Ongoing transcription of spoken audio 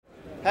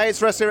Hey,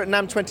 it's Russ here at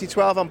NAMM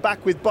 2012. I'm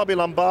back with Bobby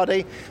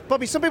Lombardi.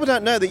 Bobby, some people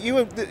don't know that you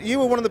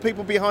were one of the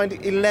people behind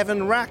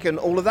 11 Rack and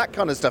all of that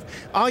kind of stuff.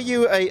 Are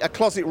you a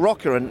closet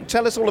rocker? And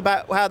tell us all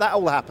about how that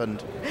all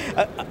happened.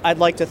 I'd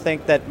like to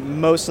think that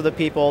most of the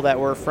people that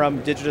were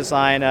from digital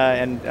design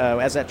and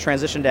as that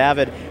transition to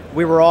Avid,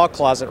 we were all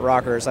closet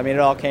rockers. I mean, it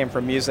all came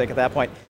from music at that point.